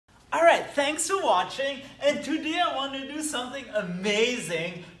Alright, thanks for watching, and today I want to do something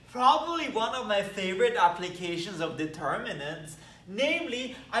amazing, probably one of my favorite applications of determinants.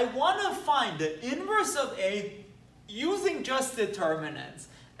 Namely, I want to find the inverse of A using just determinants.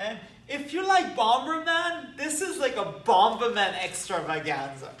 And if you like Bomberman, this is like a Bomberman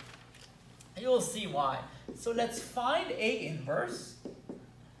extravaganza. You'll see why. So let's find A inverse,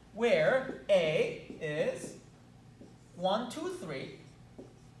 where A is 1, 2, 3,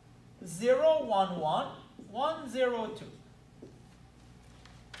 0, 1, 1, 1, 0, 2.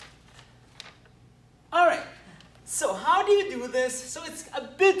 All right, so how do you do this? So it's a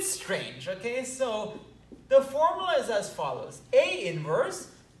bit strange, okay? So the formula is as follows. A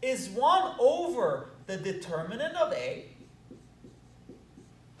inverse is 1 over the determinant of A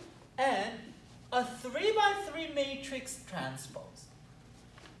and a 3 by 3 matrix transpose.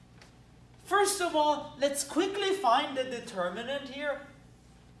 First of all, let's quickly find the determinant here.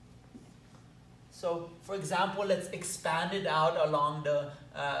 So, for example, let's expand it out along the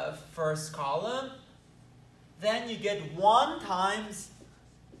first column. Then you get 1 times,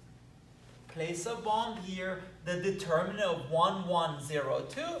 place a bomb here, the determinant of 1, 1, 0,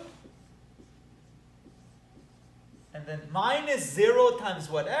 2. And then minus 0 times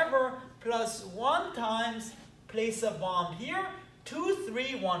whatever, plus 1 times, place a bomb here, 2,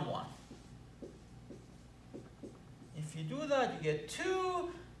 3, 1, 1. If you do that, you get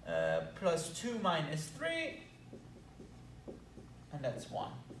 2. Plus 2 minus 3, and that's 1.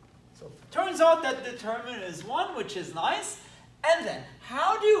 So turns out that determinant is 1, which is nice. And then,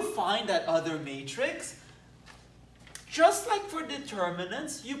 how do you find that other matrix? Just like for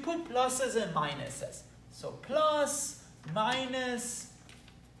determinants, you put pluses and minuses. So plus, minus,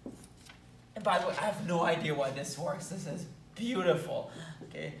 and by the way, I have no idea why this works. This is beautiful.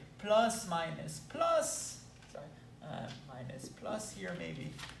 Okay, plus, minus, plus. Sorry, minus, plus here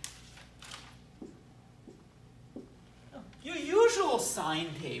maybe. Your usual sign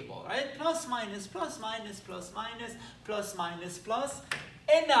table, right? Plus, minus, plus, minus, plus, minus, plus, minus, plus.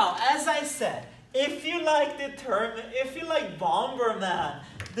 And now, as I said, if you like Bomberman,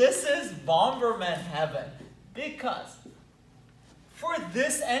 this is Bomberman heaven. Because for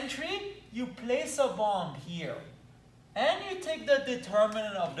this entry, you place a bomb here. And you take the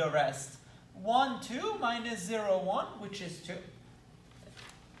determinant of the rest. 1, 2, minus 0, 1, which is 2.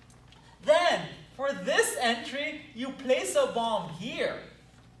 Then, for this entry, you place a bomb here.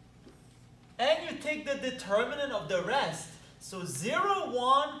 And you take the determinant of the rest. So 0,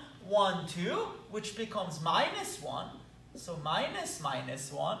 1, 1, 2, which becomes minus 1. So minus,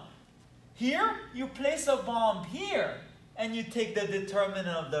 minus 1. Here, you place a bomb here. And you take the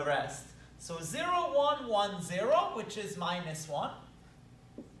determinant of the rest. So 0, 1, 1, 0, which is minus 1.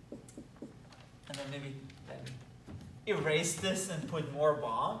 And then maybe erase this and put more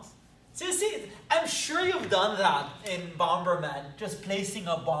bombs. So you see, I'm sure you've done that in Bomberman, just placing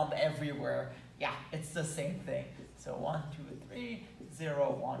a bomb everywhere. Yeah, it's the same thing. So 1, 2, 3,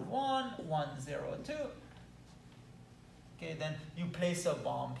 0, 1, 1, 1, 0, 2. Okay, then you place a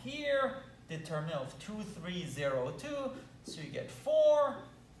bomb here, determinant of 2, 3, 0, 2. So you get 4.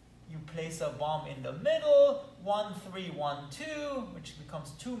 You place a bomb in the middle, 1, 3, 1, 2, which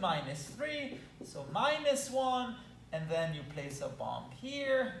becomes 2 minus 3. So minus 1. And then you place a bomb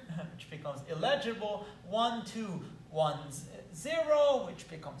here, which becomes illegible. 1, 2, 1, 0, which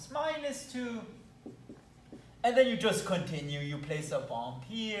becomes minus 2. And then you just continue. You place a bomb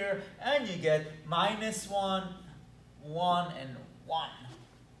here, and you get minus 1, 1, and 1.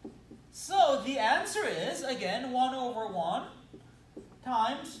 So the answer is, again, 1 over 1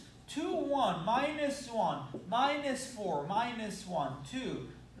 times 2, 1, minus 1, minus 4, minus 1, 2,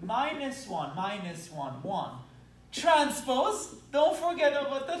 minus 1, minus 1, 1. Transpose, don't forget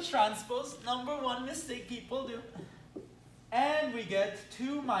about the transpose, number 1 mistake people do. And we get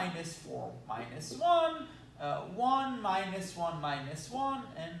 2 minus 4 minus 1, 1 minus 1 minus 1,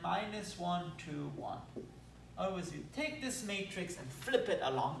 and minus 1, 2, 1. Otherwise, you take this matrix and flip it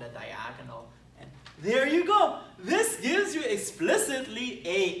along the diagonal, and there you go. This gives you explicitly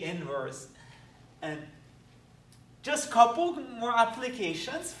A inverse. And just a couple more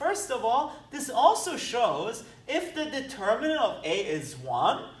applications. First of all, this also shows if the determinant of A is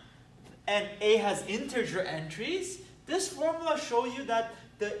 1 and A has integer entries, this formula shows you that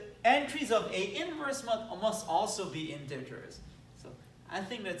the entries of A inverse must also be integers. So I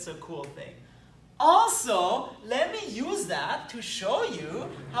think that's a cool thing. Also, let me use that to show you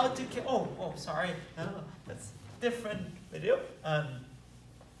how to, sorry, that's a different video.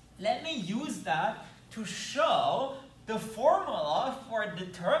 Let me use that to show the formula for a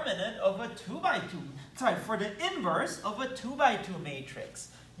determinant of a 2 by 2, for the inverse of a 2 by 2 matrix.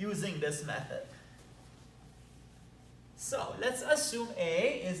 using this method. So let's assume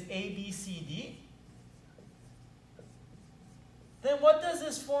A is A, B, C, D. Then what does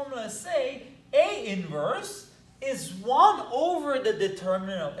this formula say? A inverse is 1 over the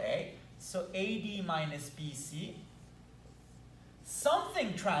determinant of A. So AD minus BC.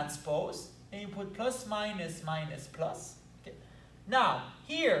 Something transpose, and you put plus minus minus plus. Okay. Now,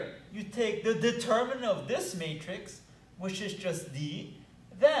 here you take the determinant of this matrix, which is just D.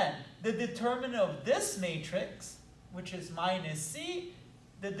 Then the determinant of this matrix, which is minus C.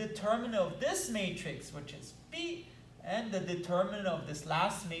 The determinant of this matrix, which is B. And the determinant of this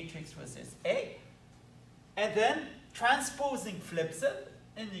last matrix, which is A. And then transposing flips it,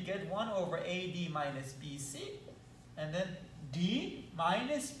 and you get 1 over AD minus BC. And then D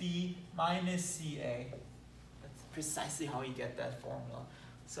minus B minus CA. That's precisely how you get that formula.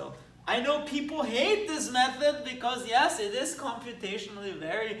 So I know people hate this method because, yes, it is computationally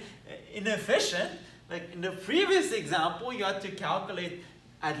very inefficient. Like in the previous example, you had to calculate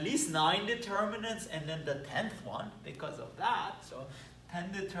at least 9 determinants and then the 10th one because of that. So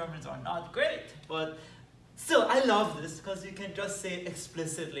 10 determinants are not great. But still, I love this because you can just say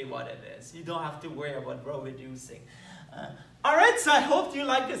explicitly what it is. You don't have to worry about row reducing. Alright, so I hope you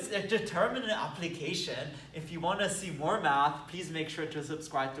like this determinant application. If you want to see more math, please make sure to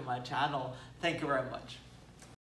subscribe to my channel. Thank you very much.